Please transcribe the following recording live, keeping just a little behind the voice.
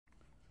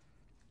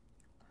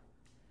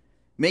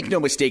Make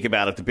no mistake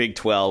about it, the Big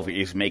 12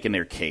 is making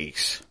their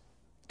case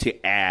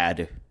to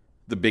add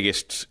the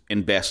biggest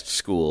and best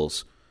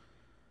schools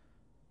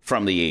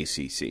from the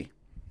ACC.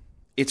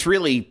 It's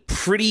really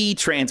pretty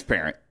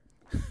transparent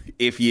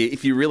if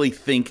you really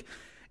think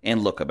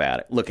and look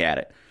at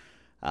it.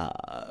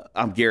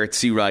 I'm Garrett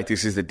Searight.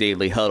 This is the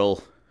Daily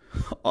Huddle,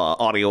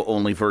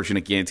 audio-only version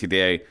again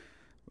today.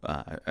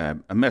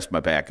 I messed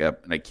my back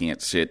up, and I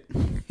can't sit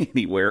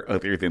anywhere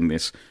other than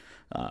this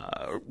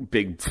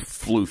big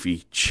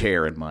floofy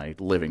chair in my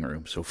living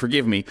room. So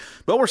forgive me.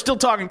 But we're still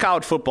talking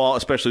college football,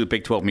 especially the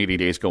Big 12 Media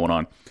Days going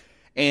on.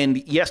 And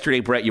yesterday,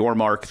 Brett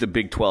Yormark, the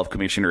Big 12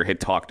 commissioner, had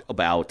talked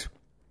about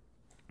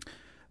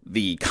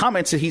the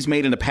comments that he's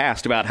made in the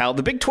past about how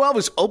the Big 12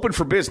 is open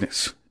for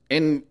business.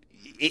 And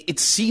it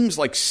seems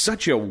like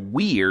such a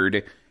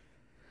weird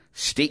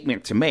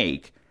statement to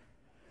make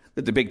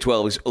that the Big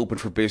 12 is open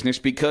for business,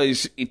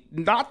 because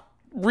not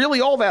really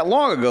all that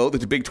long ago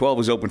that the Big 12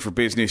 was open for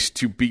business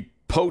to be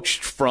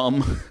poached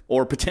from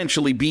or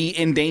potentially be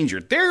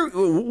endangered.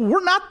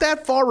 We're not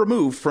that far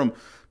removed from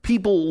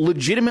people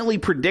legitimately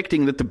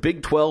predicting that the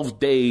Big 12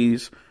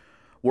 days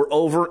were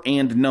over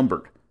and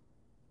numbered.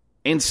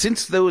 And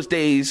since those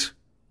days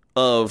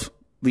of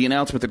the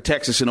announcement that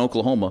Texas and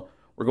Oklahoma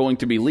were going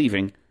to be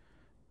leaving,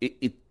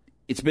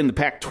 it's been the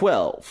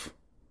Pac-12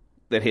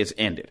 that has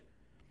ended.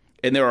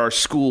 And there are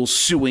schools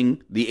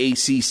suing the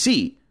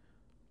ACC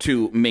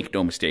to, make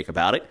no mistake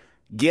about it,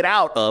 get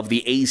out of the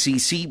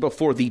ACC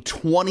before the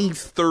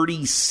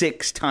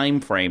 2036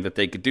 timeframe that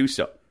they could do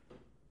so.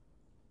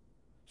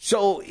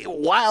 So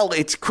while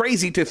it's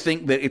crazy to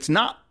think that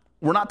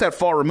we're not that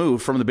far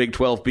removed from the Big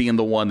 12 being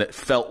the one that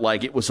felt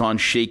like it was on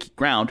shaky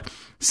ground,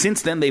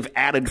 since then they've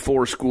added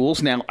 4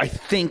 schools. Now, I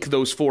think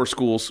those 4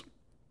 schools,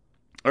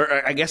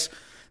 or I guess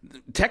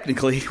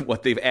technically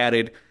what they've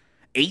added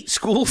 8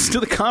 schools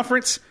to the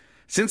conference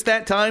since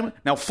that time.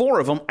 Now, 4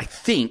 of them, I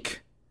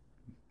think,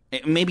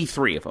 maybe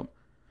 3 of them.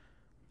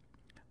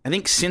 I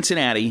think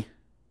Cincinnati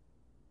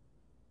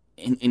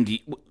and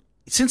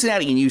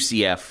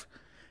UCF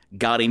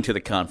got into the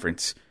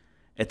conference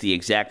at the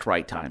exact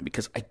right time,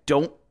 because I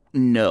don't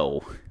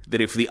know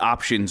that if the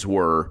options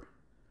were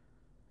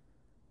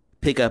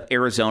pick up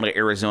Arizona,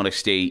 Arizona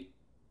State,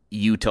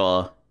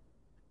 Utah,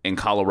 and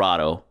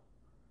Colorado,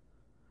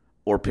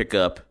 or pick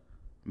up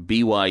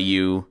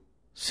BYU,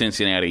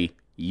 Cincinnati,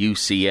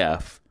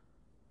 UCF,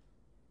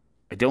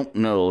 I don't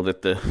know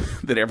that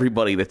that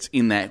everybody that's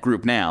in that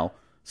group now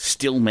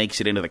still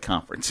makes it into the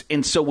conference.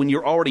 And so when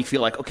you already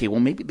feel like, okay, well,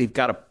 maybe they've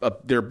got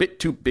they're a bit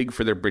too big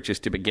for their britches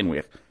to begin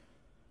with,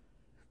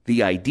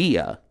 the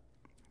idea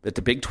that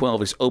the Big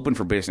 12 is open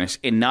for business,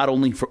 and not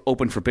only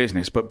open for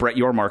business, but Brett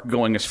Yormark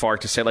going as far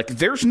to say, like,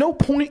 there's no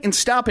point in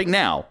stopping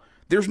now.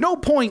 There's no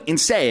point in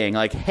saying,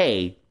 like,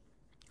 hey,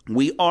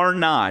 we are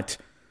not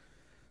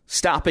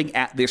stopping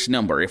at this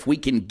number. If we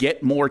can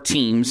get more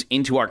teams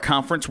into our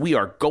conference, we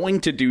are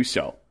going to do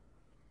so.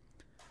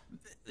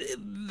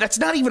 That's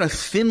not even a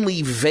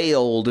thinly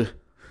veiled.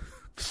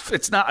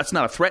 It's not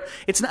a threat.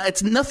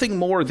 It's nothing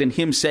more than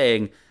him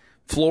saying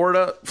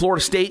Florida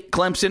State,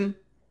 Clemson,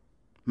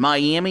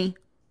 Miami,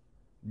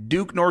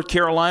 Duke, North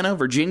Carolina,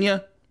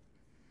 Virginia.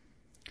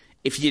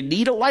 If you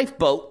need a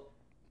lifeboat,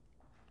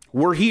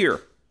 we're here.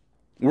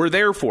 We're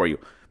there for you.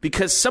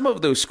 Because some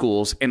of those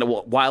schools, and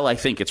while I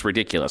think it's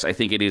ridiculous, I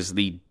think it is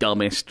the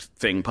dumbest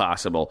thing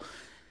possible,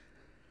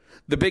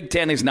 the Big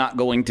Ten is not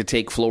going to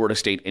take Florida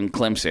State and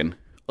Clemson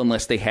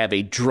unless they have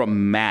a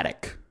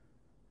dramatic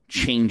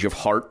change of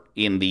heart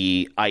in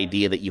the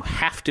idea that you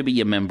have to be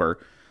a member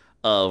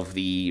of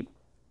the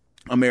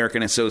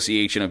American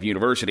Association of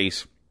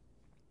Universities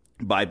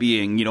by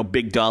being,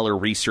 big dollar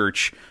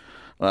research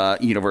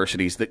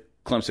universities. That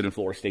Clemson and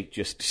Florida State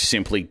just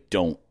simply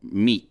don't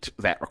meet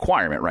that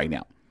requirement right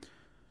now.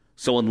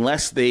 So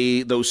unless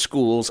those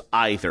schools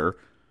either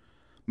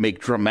make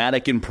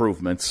dramatic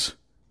improvements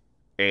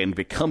and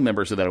become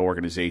members of that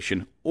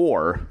organization,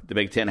 or the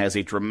Big Ten has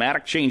a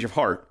dramatic change of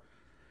heart,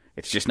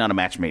 it's just not a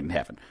match made in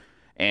heaven.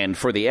 And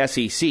for the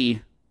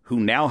SEC, who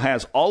now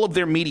has all of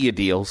their media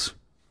deals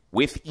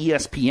with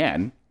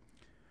ESPN,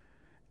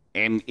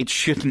 and it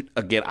shouldn't,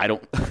 again, I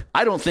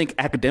don't think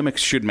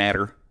academics should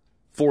matter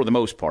for the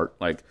most part.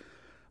 Like,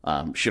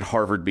 should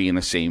Harvard be in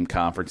the same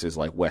conference as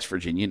like West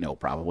Virginia? No,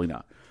 probably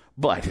not.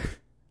 But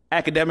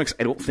academics,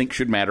 I don't think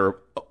should matter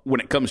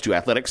when it comes to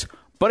athletics,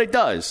 but it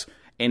does.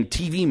 And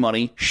TV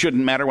money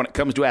shouldn't matter when it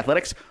comes to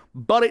athletics,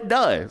 but it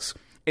does.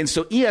 And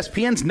so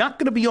ESPN's not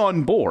going to be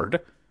on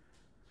board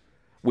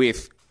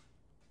with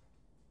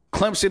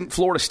Clemson,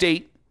 Florida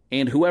State,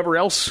 and whoever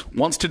else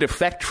wants to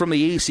defect from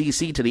the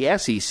ACC to the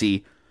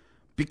SEC,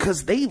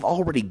 because they've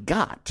already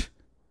got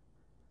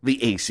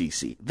the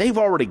ACC. They've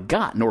already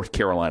got North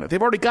Carolina.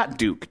 They've already got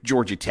Duke,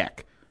 Georgia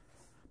Tech,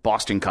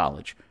 Boston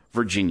College,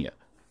 Virginia,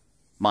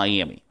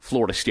 Miami,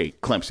 Florida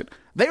State, Clemson.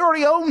 They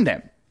already own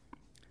them.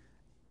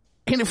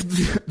 And if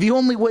the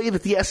only way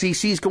that the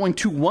SEC is going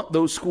to want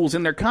those schools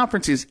in their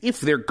conference is if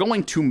they're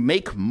going to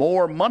make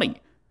more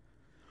money.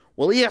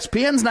 Well,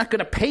 ESPN's not going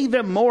to pay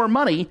them more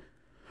money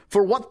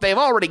for what they've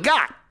already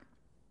got.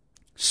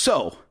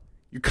 So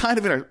you're kind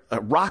of in a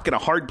rock and a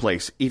hard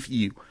place if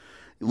you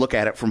look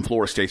at it from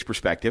Florida State's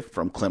perspective,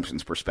 from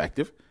Clemson's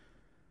perspective.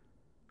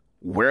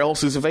 Where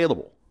else is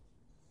available?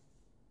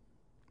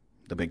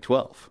 The Big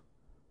 12.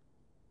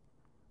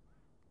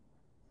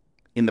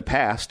 In the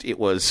past, it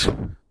was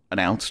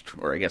announced,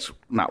 or I guess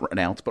not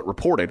announced, but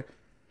reported,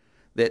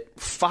 that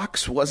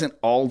Fox wasn't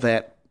all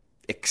that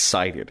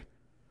excited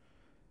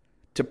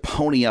to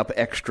pony up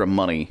extra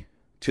money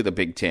to the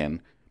Big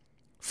Ten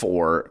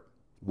for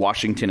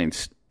Washington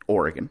and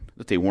Oregon,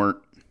 that they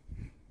were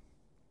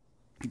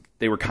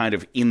kind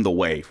of in the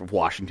way of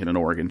Washington and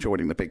Oregon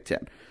joining the Big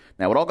Ten.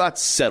 Now, it all got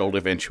settled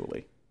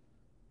eventually.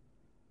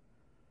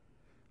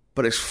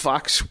 But is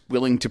Fox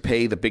willing to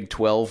pay the Big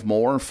 12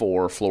 more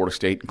for Florida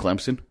State and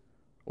Clemson,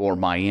 or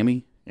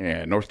Miami,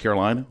 and North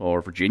Carolina,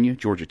 or Virginia,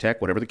 Georgia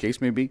Tech, whatever the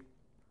case may be?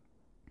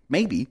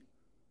 Maybe.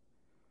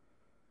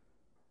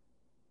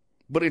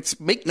 But it's,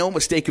 make no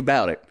mistake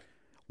about it,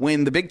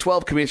 when the Big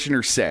 12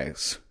 commissioner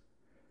says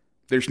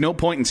there's no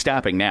point in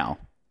stopping now,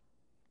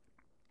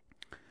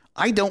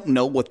 I don't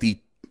know what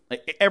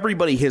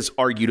everybody has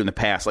argued in the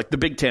past. Like the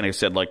Big Ten has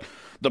said, like,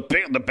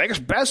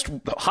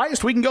 the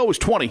highest we can go is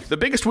 20. The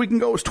biggest we can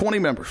go is 20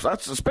 members.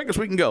 That's as big as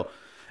we can go.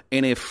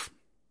 And if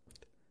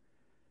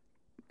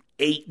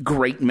 8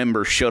 great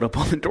members showed up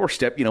on the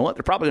doorstep, you know what?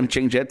 They're probably going to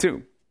change that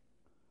too.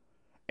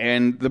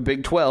 And the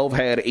Big 12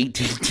 had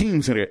 18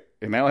 teams in it,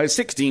 and now has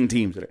 16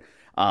 teams in it.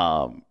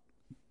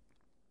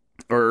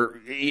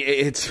 Or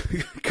it's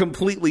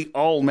completely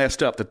all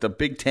messed up that the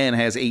Big 10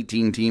 has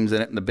 18 teams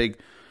in it, and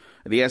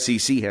the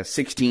SEC has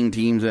 16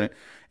 teams in it,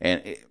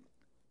 and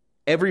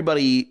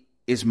everybody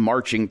is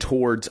marching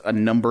towards a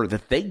number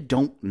that they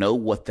don't know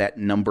what that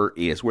number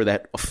is, where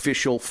that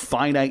official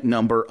finite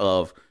number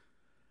of,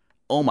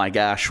 oh my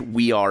gosh,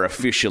 we are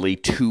officially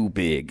too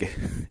big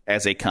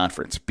as a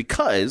conference,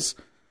 because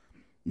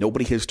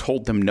nobody has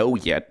told them no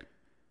yet,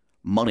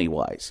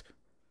 money-wise.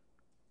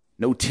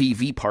 No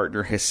TV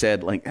partner has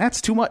said, like,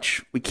 that's too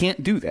much. We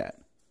can't do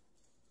that.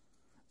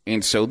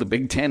 And so the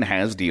Big Ten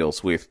has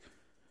deals with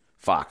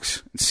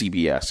Fox, and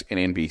CBS,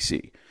 and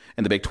NBC.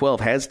 And the Big 12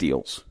 has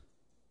deals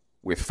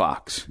with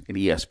Fox and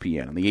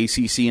ESPN. And the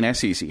ACC and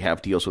SEC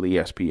have deals with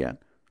ESPN.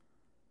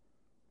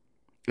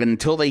 And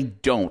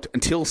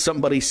until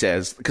somebody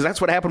says, because that's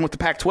what happened with the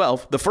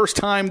Pac-12. The first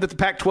time that the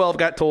Pac-12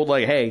 got told,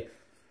 like, hey,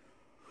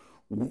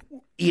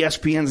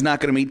 ESPN's not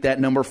going to meet that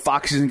number,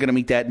 Fox isn't going to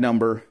meet that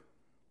number,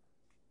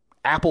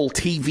 Apple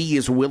TV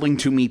is willing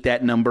to meet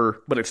that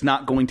number, but it's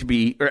not going to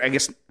be, or I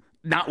guess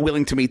not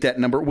willing to meet that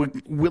number. We're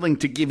willing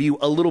to give you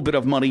a little bit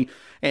of money,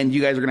 and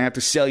you guys are going to have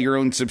to sell your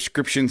own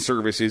subscription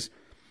services.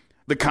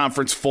 The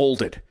conference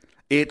folded.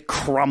 It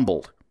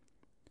crumbled.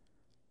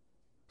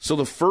 So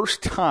the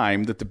first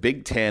time that the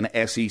Big 10,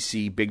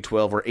 SEC, Big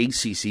 12, or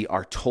ACC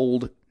are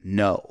told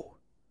no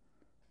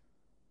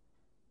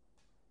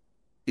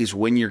is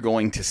when you're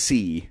going to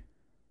see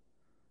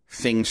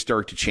things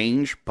start to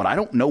change, but I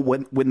don't know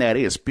when that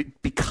is,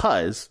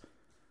 because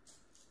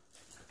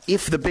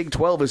if the Big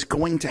 12 is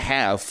going to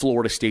have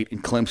Florida State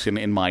and Clemson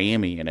and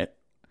Miami in it,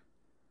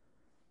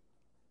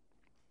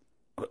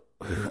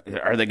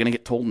 are they going to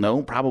get told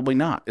no? Probably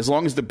not. As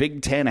long as the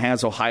Big 10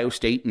 has Ohio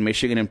State and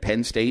Michigan and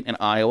Penn State and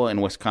Iowa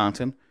and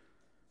Wisconsin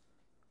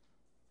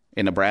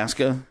and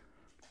Nebraska,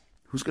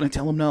 who's going to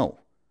tell them no?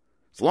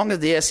 As long as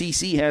the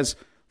SEC has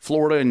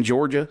Florida and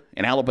Georgia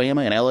and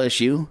Alabama and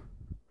LSU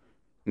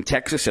and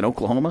Texas and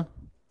Oklahoma,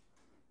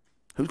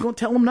 who's going to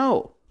tell them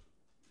no?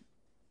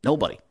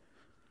 Nobody.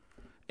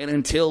 And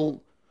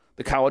until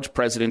the college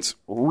presidents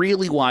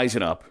really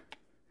wisen up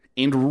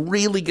and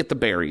really get the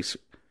berries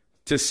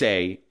to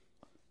say,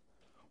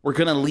 we're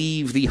going to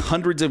leave the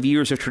hundreds of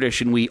years of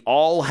tradition we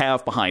all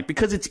have behind,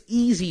 because it's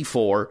easy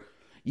for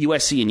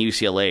USC and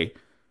UCLA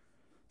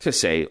to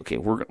say, okay,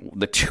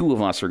 the two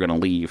of us are going to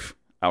leave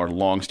our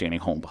longstanding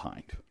home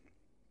behind.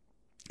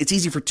 It's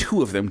easy for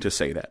two of them to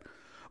say that.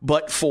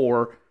 But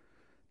for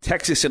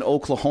Texas and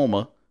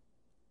Oklahoma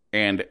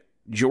and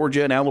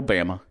Georgia and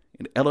Alabama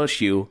and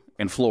LSU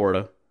and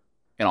Florida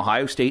and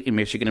Ohio State and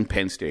Michigan and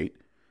Penn State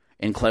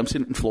and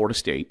Clemson and Florida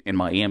State and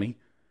Miami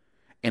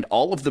and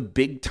all of the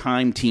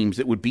big-time teams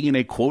that would be in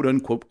a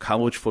quote-unquote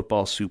college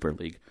football super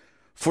league,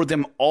 for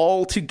them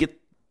all to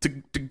get to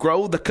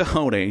grow the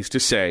cojones to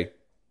say,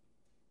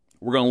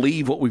 we're going to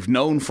leave what we've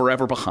known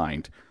forever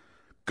behind,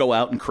 go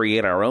out and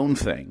create our own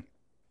thing,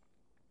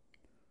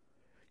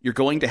 you're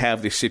going to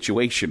have this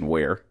situation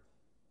where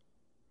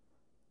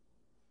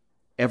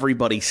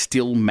everybody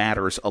still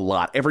matters a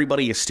lot.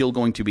 Everybody is still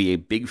going to be a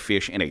big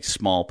fish in a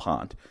small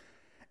pond.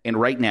 And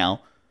right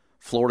now,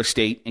 Florida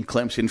State and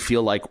Clemson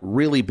feel like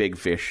really big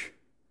fish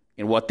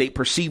in what they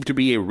perceive to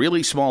be a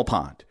really small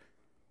pond.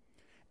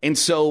 And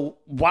so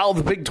while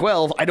the Big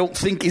 12, I don't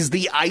think, is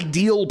the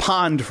ideal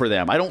pond for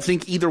them, I don't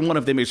think either one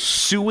of them is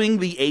suing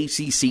the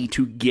ACC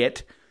to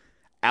get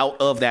out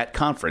of that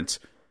conference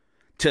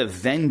to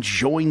then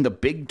join the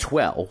Big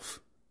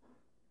 12.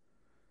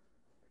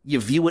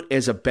 You view it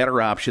as a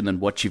better option than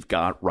what you've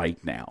got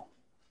right now.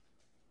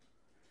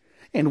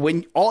 And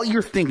when all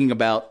you're thinking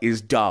about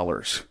is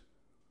dollars,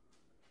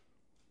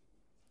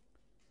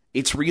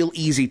 it's real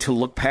easy to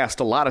look past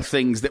a lot of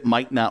things that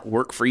might not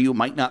work for you,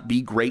 might not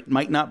be great,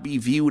 might not be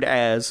viewed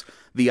as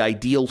the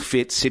ideal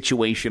fit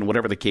situation,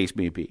 whatever the case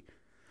may be.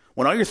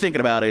 When all you're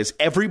thinking about is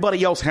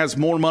everybody else has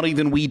more money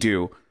than we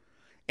do,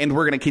 and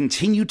we're going to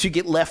continue to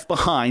get left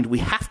behind. We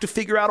have to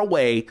figure out a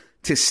way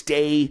to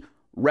stay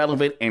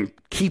relevant and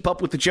keep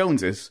up with the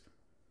Joneses.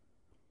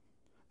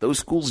 Those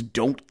schools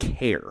don't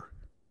care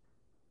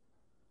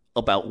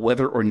about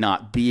whether or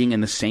not being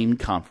in the same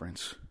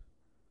conference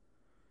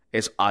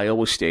as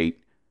Iowa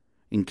State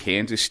and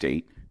Kansas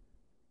State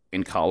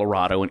and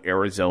Colorado and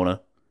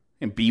Arizona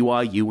and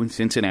BYU and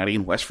Cincinnati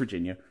and West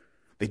Virginia.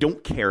 They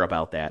don't care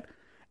about that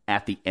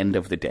at the end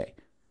of the day.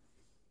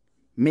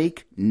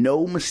 Make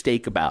no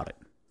mistake about it.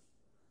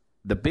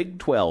 The Big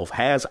 12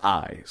 has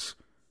eyes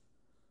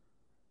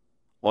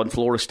on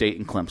Florida State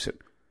and Clemson.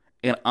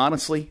 And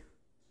honestly,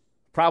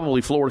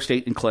 probably Florida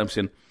State and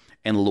Clemson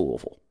and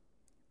Louisville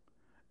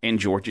and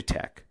Georgia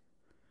Tech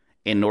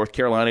and North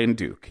Carolina and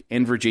Duke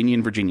and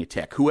Virginia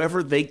Tech.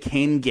 Whoever they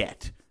can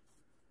get,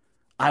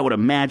 I would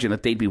imagine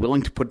that they'd be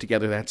willing to put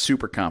together that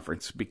super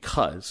conference,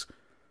 because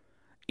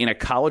in a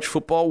college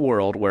football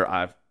world where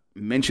I've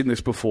mentioned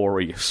this before,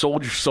 where you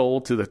sold your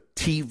soul to the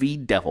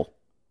TV devil,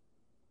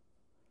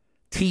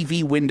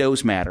 TV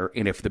windows matter,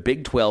 and if the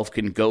Big 12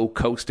 can go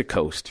coast to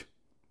coast,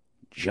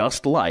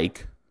 just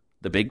like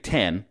the Big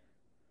 10,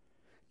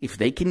 if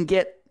they can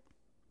get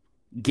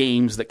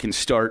games that can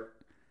start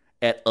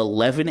at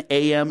 11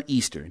 a.m.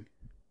 Eastern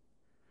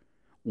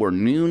or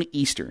noon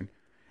Eastern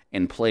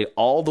and play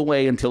all the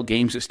way until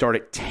games that start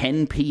at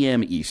 10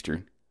 p.m.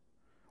 Eastern,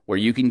 where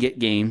you can get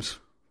games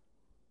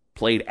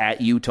played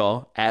at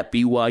Utah, at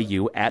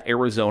BYU, at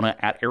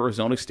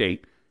Arizona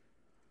State,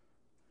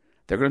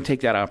 they're going to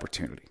take that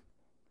opportunity.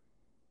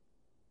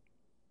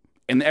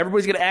 And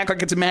everybody's going to act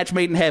like it's a match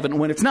made in heaven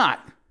when it's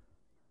not.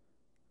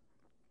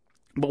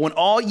 But when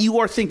all you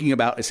are thinking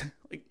about is,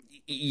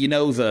 you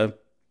know,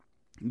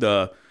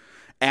 the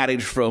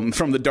adage from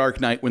The Dark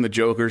Knight when the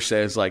Joker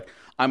says, like,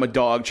 I'm a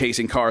dog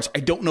chasing cars.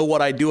 I don't know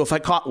what I'd do if I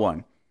caught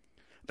one.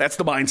 That's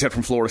the mindset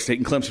from Florida State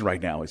and Clemson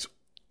right now. Is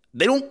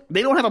they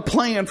don't have a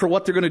plan for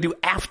what they're going to do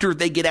after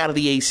they get out of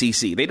the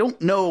ACC. They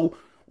don't know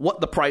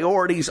what the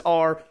priorities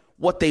are,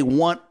 what they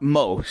want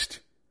most.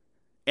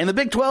 And the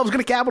Big 12 is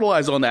going to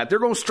capitalize on that. They're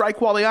going to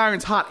strike while the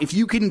iron's hot. If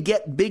you can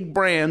get big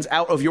brands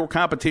out of your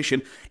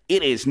competition,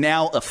 it is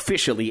now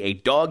officially a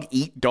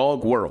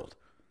dog-eat-dog world.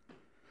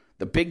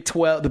 The Big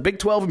 12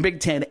 and Big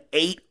 10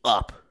 ate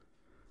up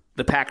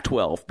the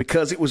Pac-12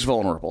 because it was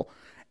vulnerable.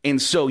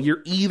 And so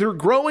you're either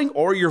growing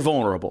or you're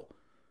vulnerable.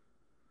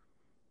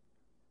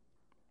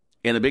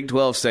 And the Big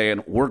 12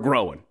 saying, we're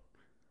growing.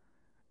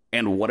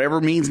 And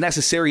whatever means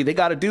necessary they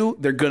got to do,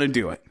 they're going to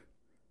do it.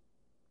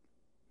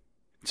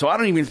 So I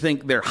don't even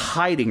think they're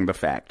hiding the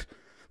fact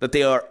that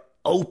they are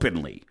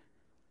openly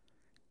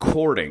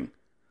courting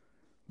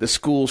the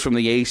schools from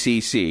the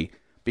ACC,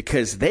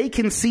 because they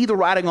can see the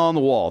writing on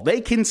the wall.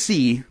 They can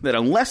see that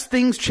unless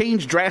things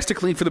change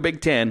drastically for the Big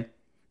Ten,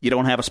 you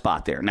don't have a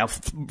spot there. Now,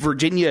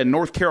 Virginia and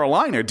North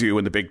Carolina do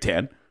in the Big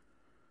Ten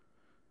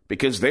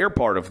because they're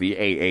part of the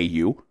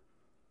AAU.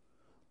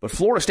 But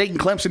Florida State and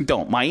Clemson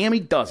don't.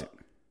 Miami doesn't.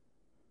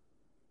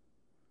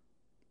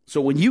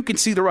 So when you can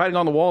see the writing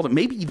on the wall that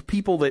maybe the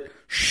people that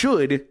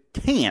should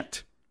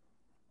can't,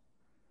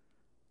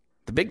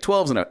 the Big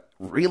 12's in a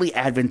really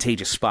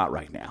advantageous spot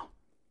right now.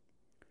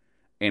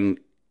 And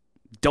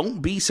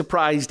don't be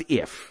surprised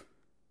if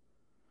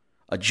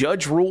a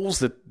judge rules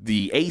that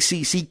the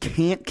ACC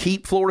can't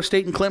keep Florida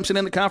State and Clemson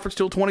in the conference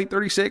till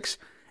 2036.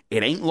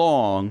 It ain't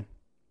long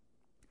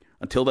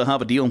until they'll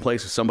have a deal in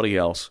place with somebody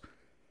else.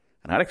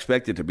 And I'd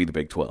expect it to be the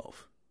Big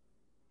 12.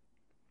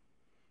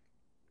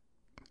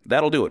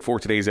 That'll do it for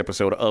today's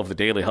episode of the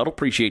Daily Huddle.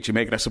 Appreciate you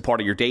making us a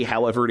part of your day,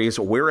 however it is,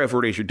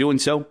 wherever it is you're doing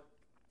so.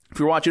 If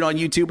you're watching on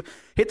YouTube,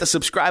 hit the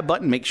subscribe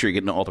button. Make sure you're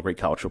getting all the great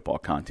college football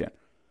content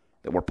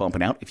that we're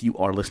pumping out. If you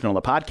are listening on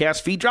the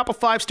podcast feed, drop a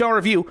 5-star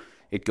review.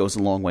 It goes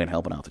a long way in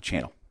helping out the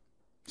channel.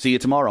 See you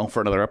tomorrow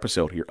for another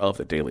episode here of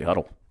the Daily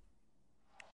Huddle.